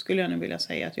hela skulle jag nog vilja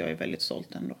säga att jag är väldigt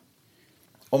stolt ändå.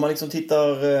 Om man liksom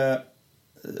tittar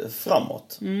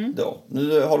framåt då.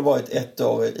 Nu har det varit 1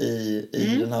 år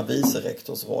i den här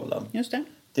vicerektorsrollen. Just det.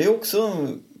 Det är också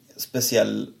en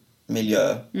speciell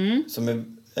miljö som är,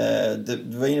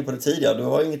 du var inne på det tidigare, du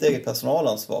har inget eget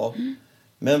personalansvar.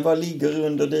 Men vad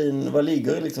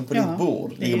ligger liksom på ditt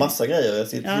bord? Det ligger massa grejer. Jag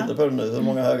tittar på det nu. Hur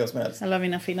många högar som helst. Alla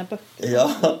mina fina böcker.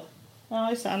 Ja,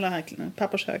 just alla här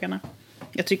pappershögarna.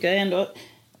 Jag tycker ändå,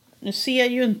 nu ser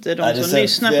ju inte de som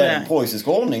lyssnar på det här. Preussisk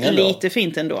ordning ändå. Lite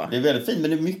fint ändå. Det är väldigt fint,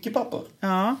 men det är mycket papper.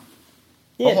 Ja.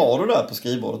 Vad har du där på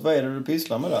skrivbordet? Vad är det du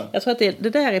pysslar med där? Jag tror att det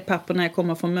där är papper när jag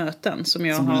kommer från möten som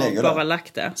jag har bara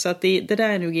lagt där. Så att det där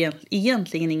är nog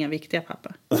egentligen inga viktiga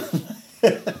papper.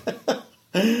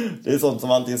 Det är sånt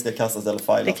som antingen ska kastas eller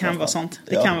filas. Det kan vara sånt.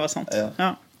 Kan vara sånt.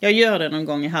 Ja. Jag gör det någon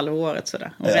gång i halvåret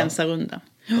sådär. Och rensar undan.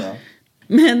 Ja.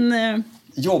 Men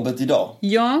jobbet idag?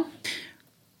 Ja.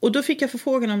 Och då fick jag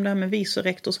förfrågan om det här med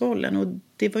vicerektorsrollen. Och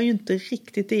det var ju inte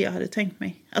riktigt det jag hade tänkt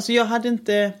mig. Alltså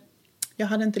jag Jag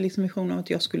hade inte liksom vision av att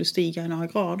jag skulle stiga några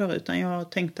grader, utan jag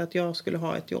tänkte att jag skulle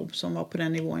ha ett jobb som var på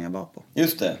den nivån jag var på.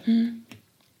 Just det.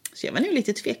 Så jag var nu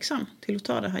lite tveksam till att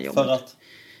ta det här jobbet. För att?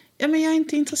 Ja, men jag är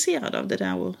inte intresserad av det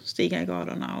där att stiga i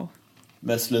graderna. Och...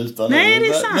 Men sluta nu. Nej, det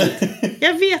är sant.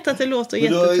 Jag vet att det låter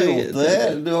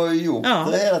jättetöjligt. Du har ju gjort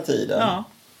det hela tiden. Ja.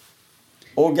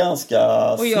 Och ganska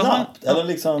snabbt. Eller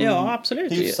liksom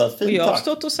absolut. Hyfsat fint. Och jag har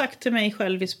stått och sagt till mig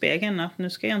själv i spegeln att nu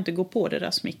ska jag inte gå på det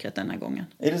där smickret denna gången.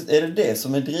 Är det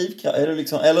som är drivkraft? Är det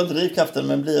liksom, eller inte drivkraften,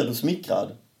 men blir du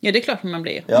smickrad? Ja, det är klart att man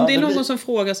blir. Om det är någon som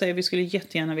frågar sig, vi skulle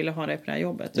jättegärna vilja ha dig på det här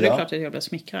jobbet. Så det är klart att jag blir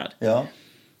smickrad. Ja.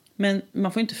 Men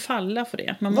man får inte falla för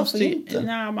det. Man Varför inte?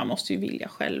 Man måste ju vilja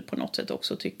själv på något sätt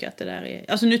också tycka att det där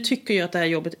är... Alltså nu tycker jag att det här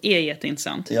jobbet är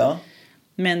jätteintressant. Ja.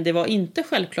 Men det var inte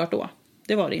självklart då.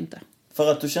 Det var det inte.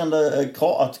 För att du kände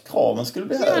att kraven skulle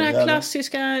bli högre? Ja,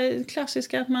 det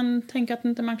klassiska att man tänker att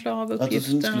inte man klarar av uppgiften. Att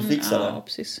du inte skulle fixa det? Ja,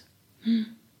 precis.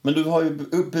 Men du har ju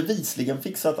bevisligen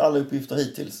fixat alla uppgifter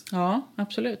hittills. Ja,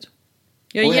 absolut.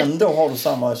 Och ändå har du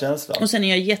samma känsla. Och sen är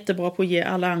jag jättebra på att ge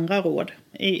alla andra råd.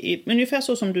 Ungefär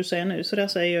så som du säger nu, så där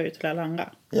säger jag ju till alla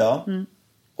andra. Ja.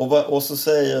 Och så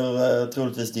säger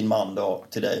troligtvis din man då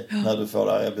till dig när du får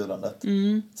det här erbjudandet.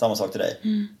 Samma sak till dig.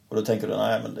 Och då tänker du,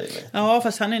 nej men det är rätt. Ja,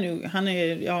 fast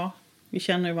vi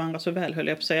känner ju varandra så väl, höll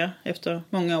jag på att säga, efter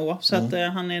många år. Så att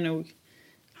han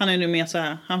är nog mer så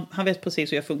här, han vet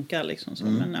precis hur jag funkar liksom. Så.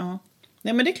 Men ja.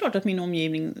 Nej, men det är klart att min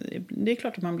omgivning, det är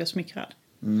klart att man blir smickrad.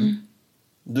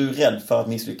 Du är rädd för att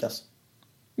misslyckas?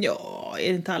 Ja,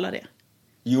 är inte alla det?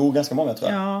 Jo, ganska många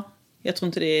tror jag. Ja, jag tror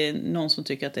inte det är någon som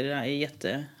tycker att det där är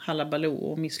jättehalabaloo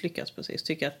och misslyckas precis.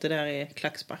 Tycker att det där är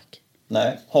klackspark.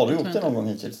 Nej, har du gjort det någon gång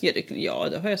hittills? Ja,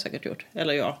 det har jag säkert gjort.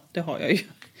 Eller ja, det har jag ju.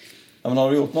 Ja, men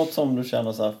har du gjort något som du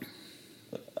känner så här,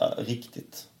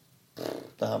 riktigt?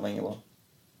 Det här var inget bra.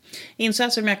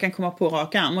 Insatser som jag kan komma på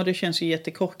rak arm, och det känns ju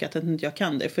jättekorkat att inte jag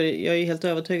kan det. För jag är helt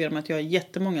övertygad om att jag har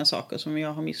jättemånga saker som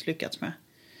jag har misslyckats med.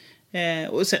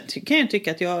 Och sen kan jag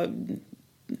tycka att jag...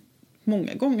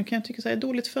 Många gånger kan jag tycka att jag är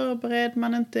dåligt förberedd.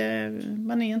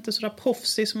 Man är inte så där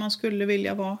proffsig som man skulle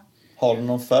vilja vara. Har du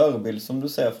någon förebild som du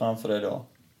ser framför dig då?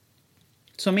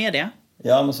 Som är det?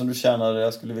 Ja, men som du känner att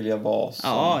jag skulle vilja vara. Som...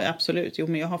 Ja, absolut. Jo,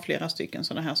 men jag har flera stycken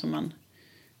sådana här som man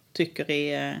tycker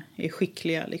är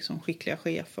skickliga, liksom skickliga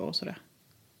chefer och sådär.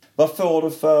 Vad får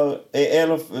du för...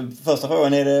 Eller första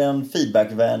frågan, är det en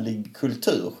feedbackvänlig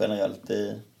kultur generellt?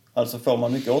 Alltså får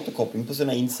man mycket återkoppling på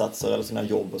sina insatser eller sina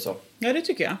jobb och så? Ja, det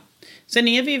tycker jag. Sen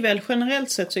är vi väl generellt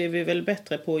sett så är vi väl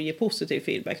bättre på att ge positiv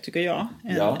feedback, tycker jag.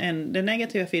 Än den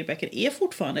negativa feedbacken är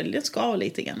fortfarande, det ska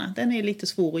lite grann. Den är lite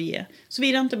svår att ge.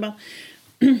 Såvida inte bara...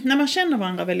 När man känner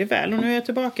varandra väldigt väl, och nu är jag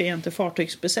tillbaka igen till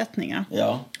fartygsbesättningar.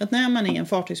 Ja. Att när man är en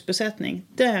fartygsbesättning,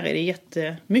 där är det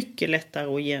jättemycket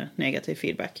lättare att ge negativ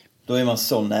feedback. Då är man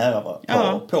så nära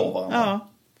på varandra.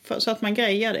 Ja, så att man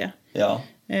grejar det. Ja.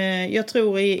 Jag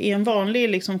tror i en vanlig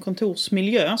liksom,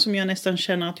 kontorsmiljö som jag nästan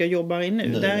känner att jag jobbar i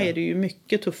nu där är det ju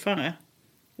mycket tuffare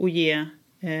att ge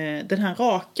den här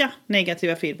raka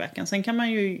negativa feedbacken. Sen kan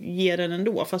man ju ge den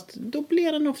ändå, fast då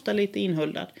blir den ofta lite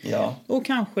inhuldad. Ja. Och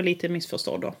kanske lite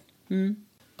missförstådd då.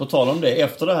 På tal om det,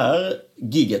 efter det här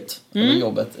gigget, eller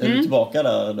jobbet, är du tillbaka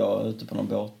där då, ute på någon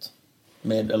båt?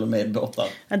 Med båtar?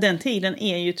 Ja, den tiden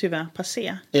är ju tyvärr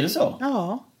passé. Är det så?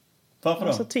 Ja. Varför då?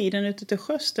 Alltså tiden ute till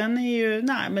sjöss, den är ju...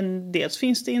 Nej, men dels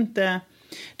finns det inte...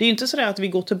 Det är ju inte så där att vi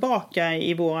går tillbaka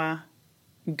i våra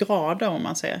grader, om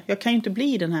man säger. Jag kan ju inte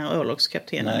bli den här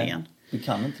örlogskaptenen igen. Du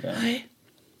kan inte det. Nej.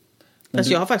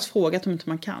 Fast jag har faktiskt frågat om inte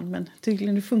man kan, men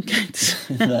tydligen det funkar inte så.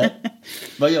 Nej.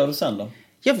 Vad gör du sen då?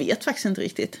 Jag vet faktiskt inte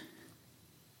riktigt.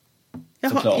 Jag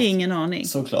har ingen aning.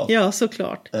 Såklart. Ja,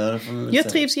 såklart. Jag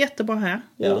trivs jättebra här.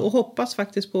 Ja. Och hoppas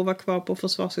faktiskt på att vara kvar på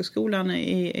Försvarshögskolan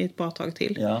i ett bra tag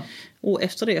till. Ja. Och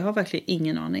efter det har jag verkligen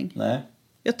ingen aning. Nej.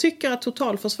 Jag tycker att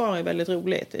totalförsvar är väldigt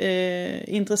roligt.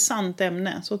 Intressant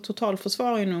ämne. Så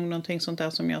totalförsvar är nog någonting sånt där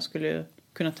som jag skulle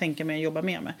kunna tänka mig att jobba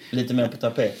mer med. Lite mer på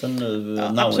tapeten nu.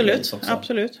 Ja,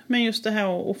 absolut. Men just det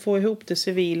här att få ihop det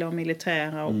civila och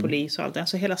militära och polis och allt.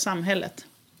 Alltså hela samhället.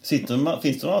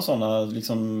 Finns det några sådana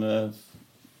liksom...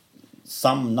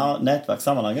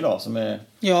 nätverkssammanhang idag som är...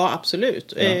 Ja,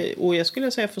 absolut. Ja. Och jag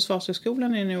skulle säga att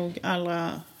Försvarshögskolan är nog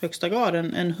allra högsta grad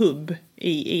en hubb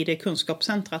i det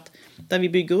kunskapscentrat. Där vi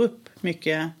bygger upp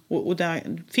mycket, och där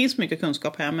finns mycket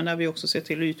kunskap här, men där vi också ser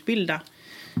till att utbilda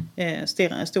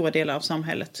stora delar av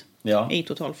samhället i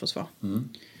totalförsvar.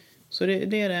 Så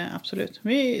det är det absolut.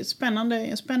 Det är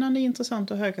spännande,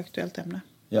 intressant och högaktuellt ämne.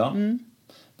 Ja.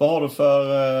 Vad har du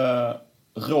för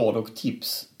råd och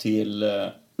tips till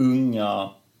unga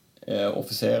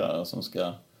officerare som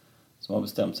ska som har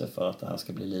bestämt sig för att det här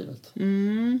ska bli livet?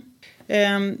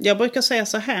 Jag brukar säga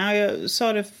så här, jag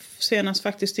sa det senast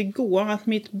faktiskt igår, att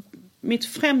mitt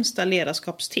främsta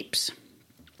ledarskapstips,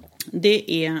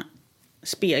 det är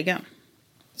spegeln.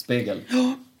 Spegel?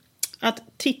 Ja, att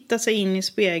titta sig in i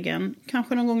spegeln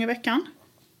kanske någon gång i veckan.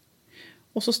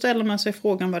 Och så ställer man sig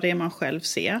frågan vad det är man själv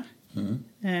ser.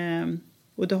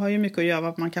 Och det har ju mycket att göra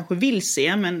vad man kanske vill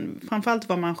se, men framförallt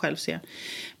vad man själv ser.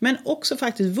 Men också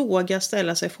faktiskt våga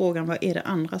ställa sig frågan vad är det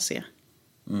andra ser.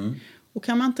 Och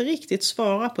kan man inte riktigt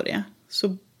svara på det,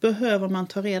 så behöver man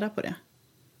ta reda på det.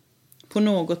 På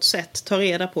något sätt ta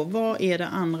reda på vad är det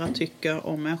andra tycker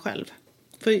om en själv.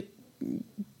 För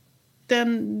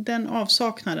den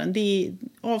avsaknaden,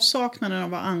 avsaknaden av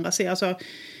vad andra ser, alltså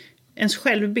ens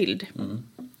självbild,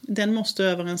 den måste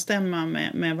överensstämma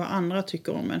med vad andra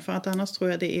tycker om en. För att annars tror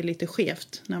jag det är lite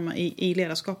skevt när man, i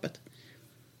ledarskapet.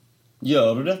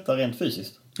 Gör du detta rent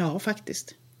fysiskt? Ja,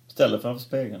 faktiskt. Ställer framför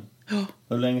spegeln? Ja.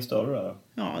 Hur länge står du där då?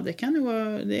 Ja, det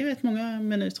är rätt många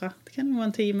minuter. Det kan nog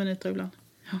vara 10 minuter ibland.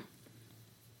 Ja.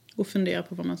 Och fundera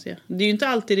på vad man ser. Det är ju inte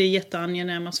alltid det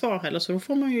jätteangenäma svar heller, så då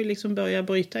får man ju liksom börja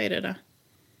bryta i det där.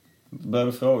 Börjar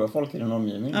du fråga folk i din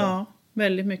omgivning? Ja,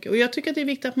 väldigt mycket. Och jag tycker att det är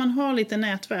viktigt att man har lite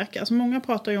nätverk. Alltså många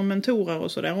pratar ju om mentorer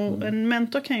och sådär. Och en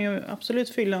mentor kan ju absolut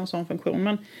fylla en sån funktion.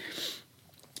 Men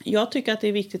jag tycker att det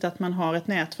är viktigt att man har ett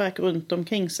nätverk runt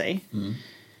omkring sig.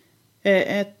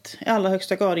 Ett i allra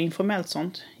högsta grad informellt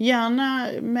sånt. Gärna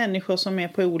människor som är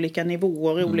på olika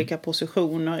nivåer, olika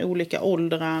positioner, olika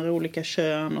åldrar, olika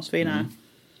kön och så vidare.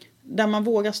 Där man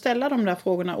vågar ställa de där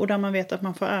frågorna och där man vet att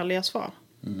man får ärliga svar.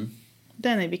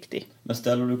 Den är viktig. Men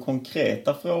ställer du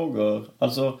konkreta frågor?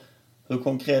 Alltså, hur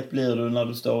konkret blir du när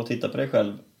du står och tittar på dig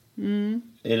själv?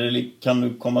 Kan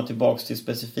du komma tillbaka till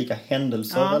specifika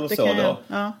händelser eller så då?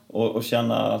 Ja. Och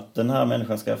känna att den här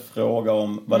människan ska fråga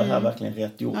om vad det här verkligen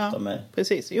rätt gjort av mig?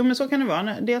 Precis. Jo, men så kan det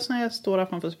vara. Dels när jag står där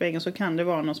framför spegeln så kan det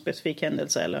vara någon specifik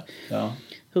händelse. Eller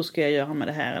hur ska jag göra med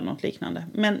det här eller något liknande.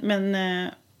 Men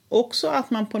också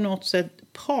att man på något sätt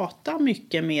pratar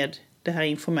mycket med det här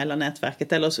informella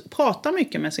nätverket. Eller pratar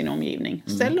mycket med sin omgivning.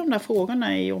 Ställ de där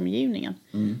frågorna i omgivningen.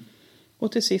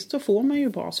 Och till sist så får man ju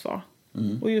bra svar.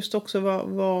 Och just också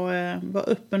vara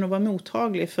öppen och vara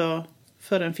mottaglig för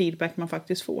den feedback man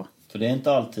faktiskt får. För det är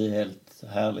inte alltid helt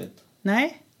härligt.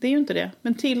 Nej, det är ju inte det.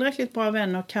 Men tillräckligt bra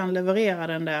vänner kan leverera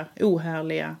den där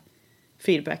ohärliga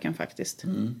feedbacken faktiskt.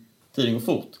 Tiden går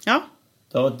fort. Ja.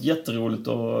 Det har varit jätteroligt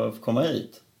att komma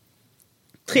hit.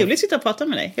 Trevligt att sitta och prata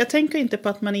med dig. Jag tänker inte på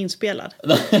att man är inspelad.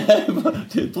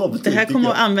 Det här kommer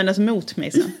att användas mot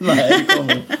mig sen. Nej,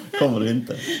 det kommer det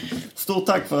inte. Stort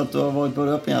tack för att du har varit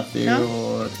både öppenhjärtig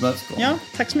och tillmötesgående. Ja,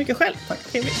 tack så mycket själv. Tack.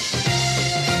 Trevligt.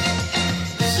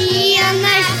 Tjena,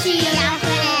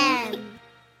 tjena.